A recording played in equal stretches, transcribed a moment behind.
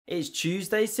It's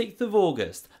Tuesday 6th of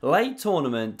August, late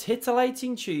tournament,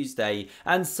 titillating Tuesday,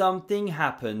 and something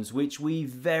happens which we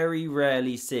very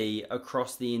rarely see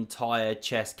across the entire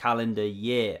chess calendar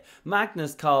year.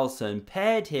 Magnus Carlsen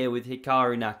paired here with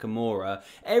Hikaru Nakamura.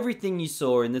 Everything you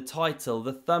saw in the title,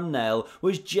 the thumbnail,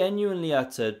 was genuinely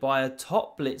uttered by a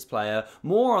top blitz player.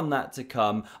 More on that to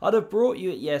come. I'd have brought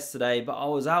you it yesterday, but I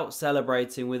was out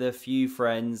celebrating with a few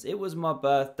friends. It was my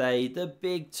birthday. The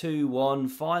big 2-1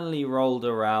 finally rolled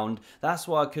around. That's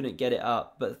why I couldn't get it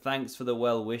up, but thanks for the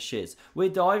well wishes. We're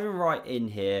diving right in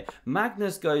here.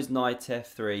 Magnus goes knight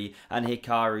f3 and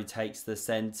Hikaru takes the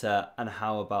center. And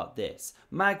how about this?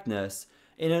 Magnus,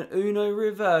 in an Uno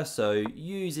Reverso,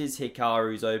 uses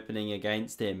Hikaru's opening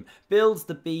against him, builds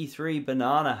the b3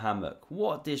 banana hammock.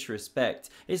 What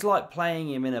disrespect. It's like playing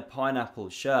him in a pineapple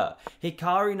shirt.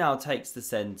 Hikaru now takes the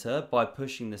centre by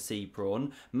pushing the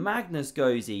c-pawn. Magnus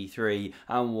goes e3,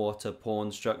 and what a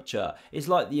pawn structure. It's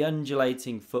like the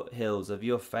undulating foothills of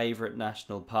your favourite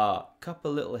national park.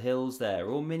 Couple little hills there,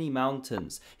 or mini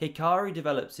mountains. Hikaru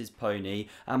develops his pony,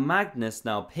 and Magnus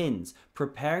now pins,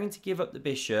 preparing to give up the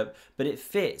bishop, but it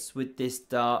fits with this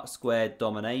dark squared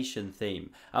domination theme.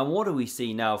 And what do we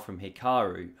see now from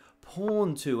Hikaru?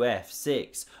 Pawn to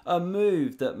f6, a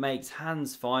move that makes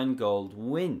Hans Feingold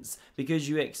wince because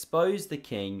you expose the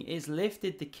king, it's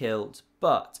lifted the kilt,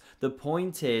 but the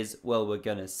point is, well, we're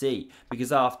gonna see,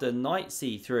 because after knight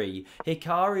c3,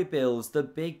 Hikaru builds the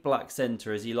big black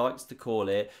center, as he likes to call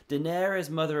it,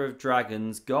 Daenerys, mother of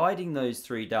dragons, guiding those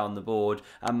three down the board,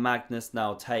 and Magnus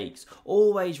now takes.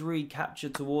 Always recapture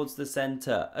towards the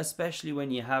center, especially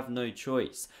when you have no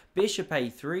choice. Bishop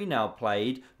a3 now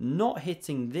played, not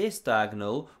hitting this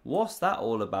diagonal. What's that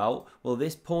all about? Well,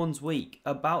 this pawn's weak,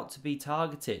 about to be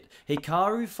targeted.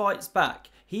 Hikaru fights back.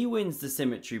 He wins the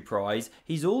symmetry prize.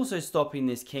 He's also stopping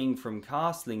this king from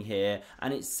castling here,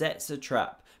 and it sets a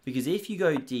trap. Because if you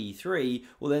go d3,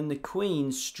 well then the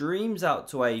queen streams out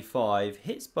to a5,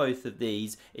 hits both of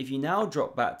these. If you now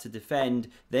drop back to defend,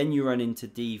 then you run into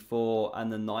d4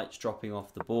 and the knight's dropping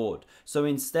off the board. So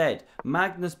instead,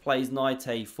 Magnus plays knight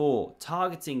a4,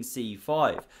 targeting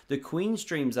c5. The queen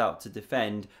streams out to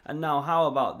defend, and now how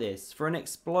about this? For an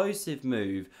explosive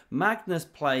move, Magnus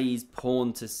plays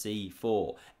pawn to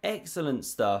c4. Excellent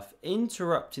stuff,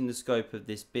 interrupting the scope of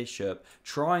this bishop,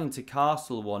 trying to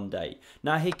castle one day.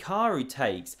 Now Hikaru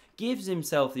takes, gives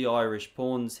himself the Irish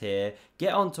pawns here.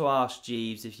 Get onto Ask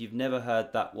Jeeves if you've never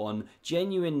heard that one.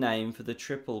 Genuine name for the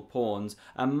triple pawns.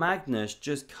 And Magnus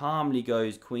just calmly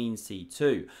goes queen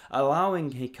c2,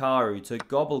 allowing Hikaru to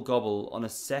gobble on a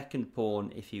second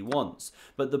pawn if he wants.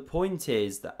 But the point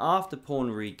is that after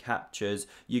pawn recaptures,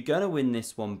 you're going to win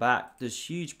this one back. There's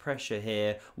huge pressure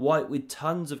here. White with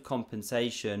tons of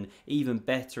compensation, even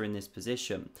better in this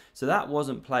position. So that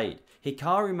wasn't played.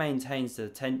 Hikaru maintains the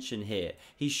tension here.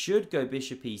 He should go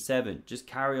bishop e7, just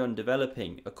carry on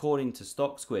developing according to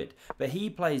Stock Squid, but he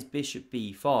plays bishop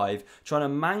b5, trying to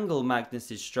mangle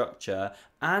Magnus's structure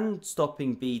and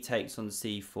stopping b takes on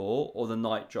c4, or the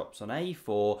knight drops on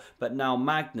a4. But now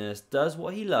Magnus does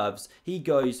what he loves. He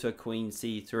goes for queen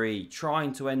c3,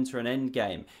 trying to enter an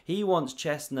endgame. He wants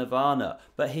chess nirvana,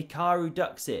 but Hikaru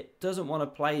ducks it, doesn't want to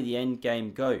play the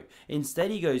endgame goat.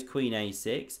 Instead he goes queen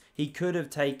a6. He could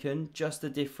have taken just a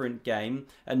different game,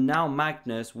 and now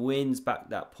Magnus wins back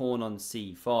that pawn on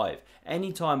c5.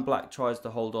 Anytime black tries to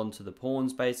hold on to the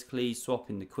pawns, basically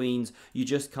swapping the queens, you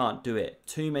just can't do it.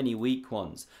 Too many weak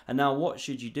ones. And now what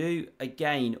should you do?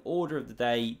 Again, order of the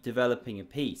day, developing a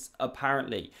piece.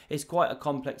 Apparently, it's quite a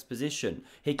complex position.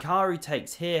 Hikaru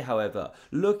takes here, however,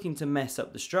 looking to mess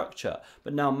up the structure.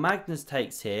 But now Magnus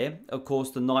takes here. Of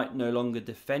course, the knight no longer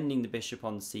defending the bishop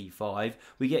on c5.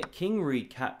 We get king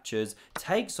recaptures,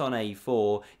 takes on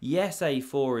a4. Yes,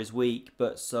 a4 is weak,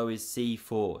 but so is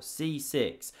c4,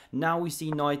 c6. Now we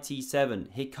see knight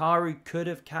e7. Hikaru could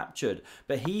have captured,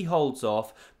 but he holds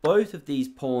off. Both of these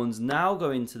pawns now go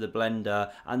into the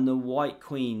blender, and the white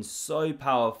queen's so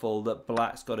powerful that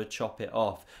black's got to chop it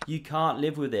off. You can't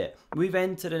live with it. We've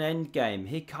entered an endgame.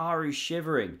 Hikaru's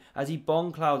shivering as he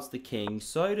bomb clouds the king,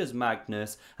 so does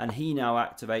Magnus, and he now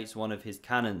activates one of his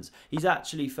cannons. He's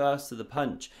actually first to the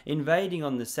punch, invading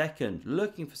on the second,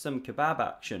 looking for some kebab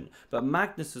action, but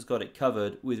Magnus has got it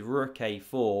covered with rook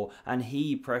a4, and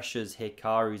he pressures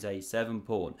Hikaru's a7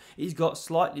 pawn. He's got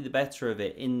slightly the better of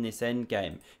it in this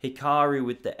endgame. Hikaru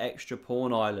with the extra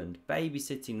pawn island,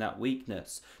 babysitting that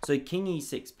weakness. So king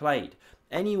e6 played.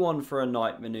 Anyone for a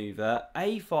knight maneuver,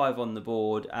 a5 on the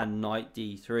board and knight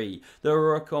d3. The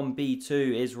rook on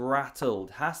b2 is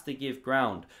rattled, has to give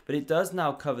ground, but it does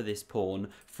now cover this pawn,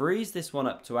 frees this one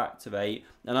up to activate,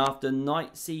 and after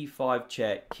knight c5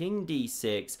 check, king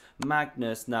d6,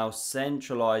 Magnus now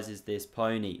centralizes this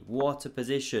pony. What a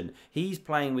position. He's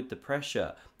playing with the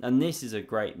pressure, and this is a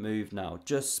great move now,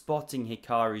 just spotting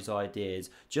Hikaru's ideas.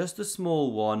 Just a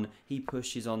small one, he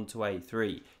pushes on to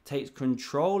a3, takes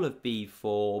control of b4.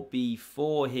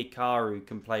 Hikaru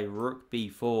can play rook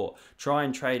b4, try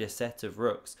and trade a set of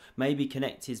rooks, maybe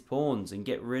connect his pawns and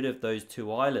get rid of those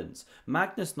two islands.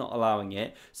 Magnus not allowing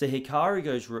it, so Hikaru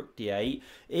goes rook d8.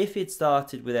 If it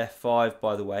started with f5,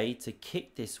 by the way, to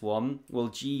kick this one, well,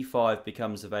 g5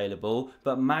 becomes available,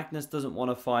 but Magnus doesn't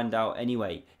want to find out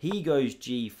anyway. He goes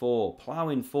g4,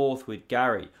 ploughing forth with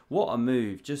Gary. What a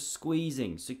move, just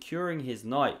squeezing, securing his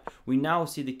knight. We now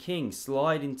see the king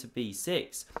slide into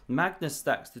b6. Magnus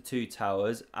stacks the two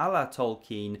towers, a la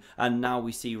Tolkien, and now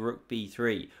we see rook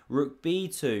b3. Rook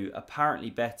b2, apparently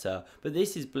better, but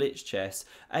this is blitz chess.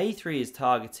 a3 is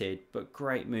targeted, but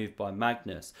great move by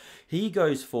Magnus. He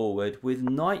goes forward with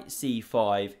knight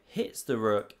c5, hits the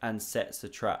rook and sets the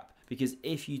trap, because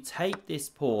if you take this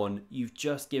pawn, you've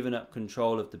just given up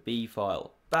control of the b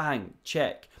file. Bang,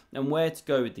 check. And where to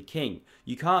go with the king?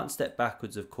 You can't step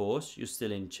backwards, of course, you're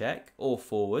still in check, or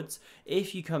forwards.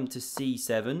 If you come to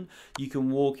c7, you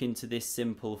can walk into this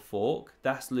simple fork,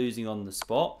 that's losing on the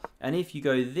spot. And if you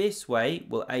go this way,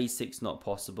 well, a6 not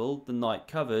possible, the knight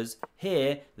covers.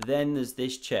 Here, then there's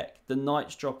this check. The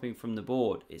knight's dropping from the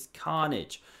board, it's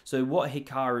carnage. So what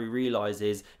Hikaru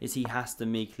realizes is he has to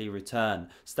meekly return,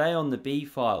 stay on the b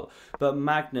file, but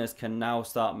Magnus can now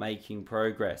start making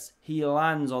progress. He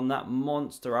lands on that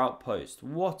monster outpost.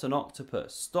 What an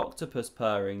octopus, stoctopus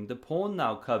purring, the pawn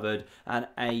now covered, and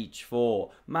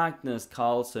h4. Magnus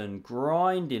Carlsen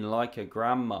grinding like a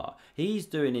grandma. He's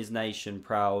doing his nation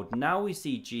proud. Now we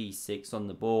see g6 on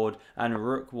the board and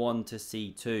rook 1 to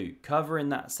c2, covering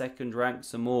that second rank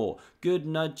some more. Good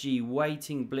nudgy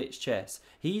waiting blitz chess.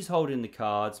 He's holding the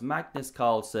cards, Magnus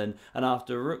Carlsen, and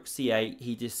after rook c8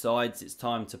 he decides it's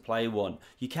time to play one.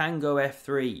 You can go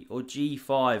f3 or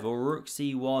g5 or rook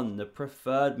c1, the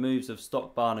preferred moves of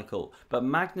Stock Barnacle, but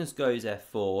Magnus goes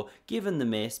f4, given the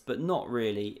miss, but not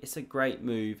really. It's a great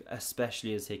move,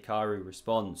 especially as Hikaru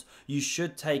responds. You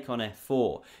should take on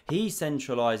f4. He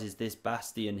centralizes this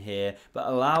bastion here, but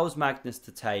allows Magnus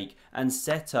to take and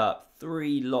set up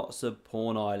 3 lots of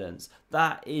pawn islands.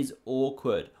 That is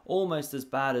awkward, almost as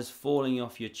bad as falling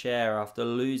off your chair after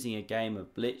losing a game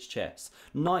of blitz chess.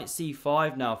 Knight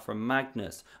c5 now from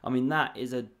Magnus. I mean, that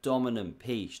is a dominant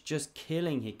piece, just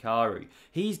killing Hikaru.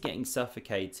 He's getting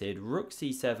suffocated, rook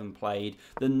c7 played,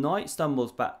 the knight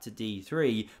stumbles back to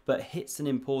d3 but hits an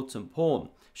important pawn.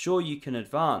 Sure, you can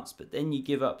advance, but then you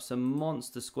give up some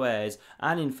monster squares,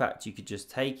 and in fact you could just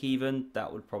take even,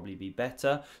 that would probably be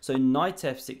better. So knight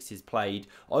f6 is played,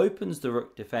 opens the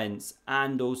rook defense,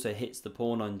 and also hits the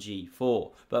pawn on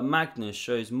g4. But Magnus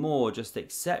shows more just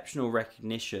exceptional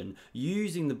recognition,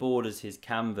 using the board as his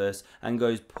canvas, and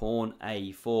goes pawn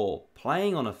a4,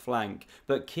 playing on a flank,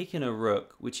 but kicking a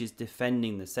rook, which is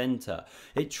defending the center.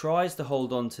 It tries to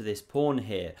hold on to this pawn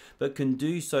here, but can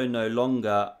do so no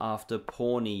longer after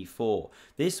pawn e4.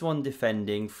 This one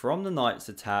defending from the knight's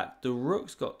attack, the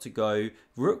rook's got to go,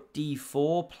 rook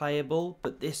d4 playable,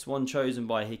 but this one chosen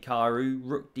by Hikaru,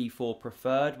 rook d4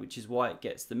 preferred, which is why it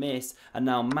gets the miss, and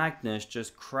now Magnus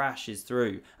just crashes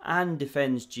through and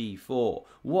defends g4.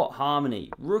 What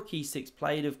harmony. Rook e6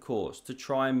 played, of course, to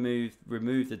try and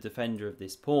remove the defender of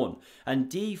this pawn, and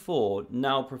d4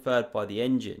 now preferred by the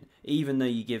engine, even though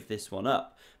you give this one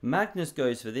up. Magnus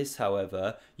goes for this,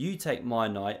 however. You take my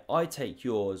knight, I take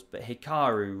yours, but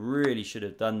Hikaru really should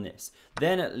have done this.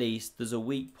 Then at least there's a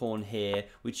weak pawn here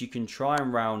which you can try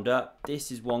and round up.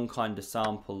 This is one kind of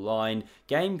sample line.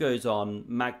 Game goes on,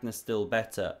 Magnus still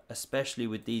better, especially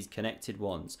with these connected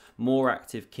ones. More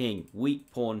active king,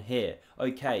 weak pawn here.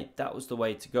 Okay, that was the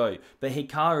way to go. But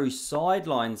Hikaru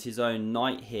sidelines his own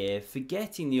knight here,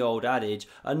 forgetting the old adage,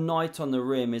 a knight on the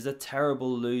rim is a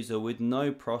terrible loser with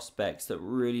no prospects that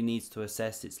really needs to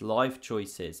assess its life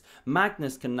choices.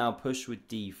 Magnus can now push with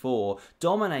d4,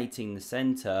 dominating the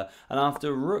center, and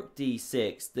after rook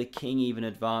d6, the king even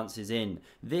advances in.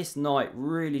 This knight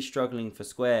really struggling for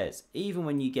squares. Even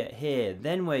when you get here,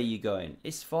 then where are you going?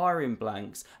 It's firing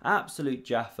blanks, absolute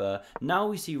Jaffa. Now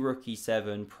we see rook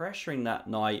e7, pressuring that that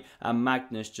knight, and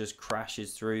Magnus just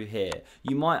crashes through here.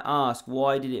 You might ask,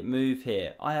 why did it move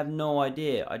here? I have no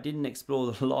idea. I didn't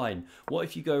explore the line. What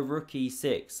if you go rook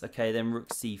e6? Okay, then rook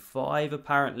c5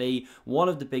 apparently. One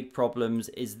of the big problems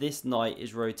is this knight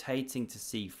is rotating to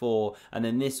c4, and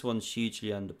then this one's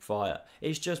hugely under fire.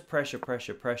 It's just pressure,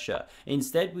 pressure, pressure.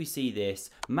 Instead, we see this.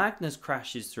 Magnus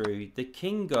crashes through. The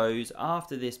king goes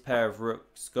after this pair of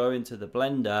rooks go into the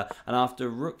blender, and after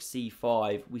rook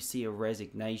c5, we see a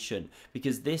resignation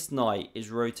because this knight is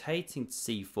rotating to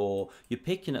c4. You're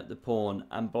picking up the pawn,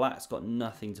 and black's got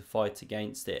nothing to fight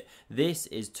against it. This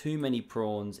is too many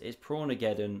pawns. It's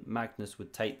Prawnageddon. Magnus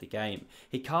would take the game.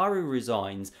 Hikaru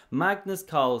resigns. Magnus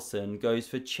Carlsen goes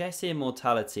for chess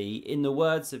immortality, in the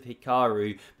words of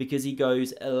Hikaru, because he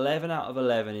goes 11 out of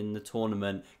 11 in the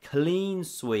tournament. Clean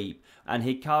sweep. And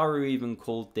Hikaru even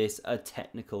called this a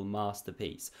technical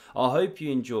masterpiece. I hope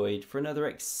you enjoyed. For another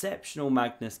exceptional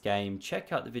Magnus game,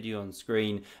 check out the video on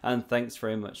screen, and thanks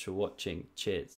very much for watching. Cheers.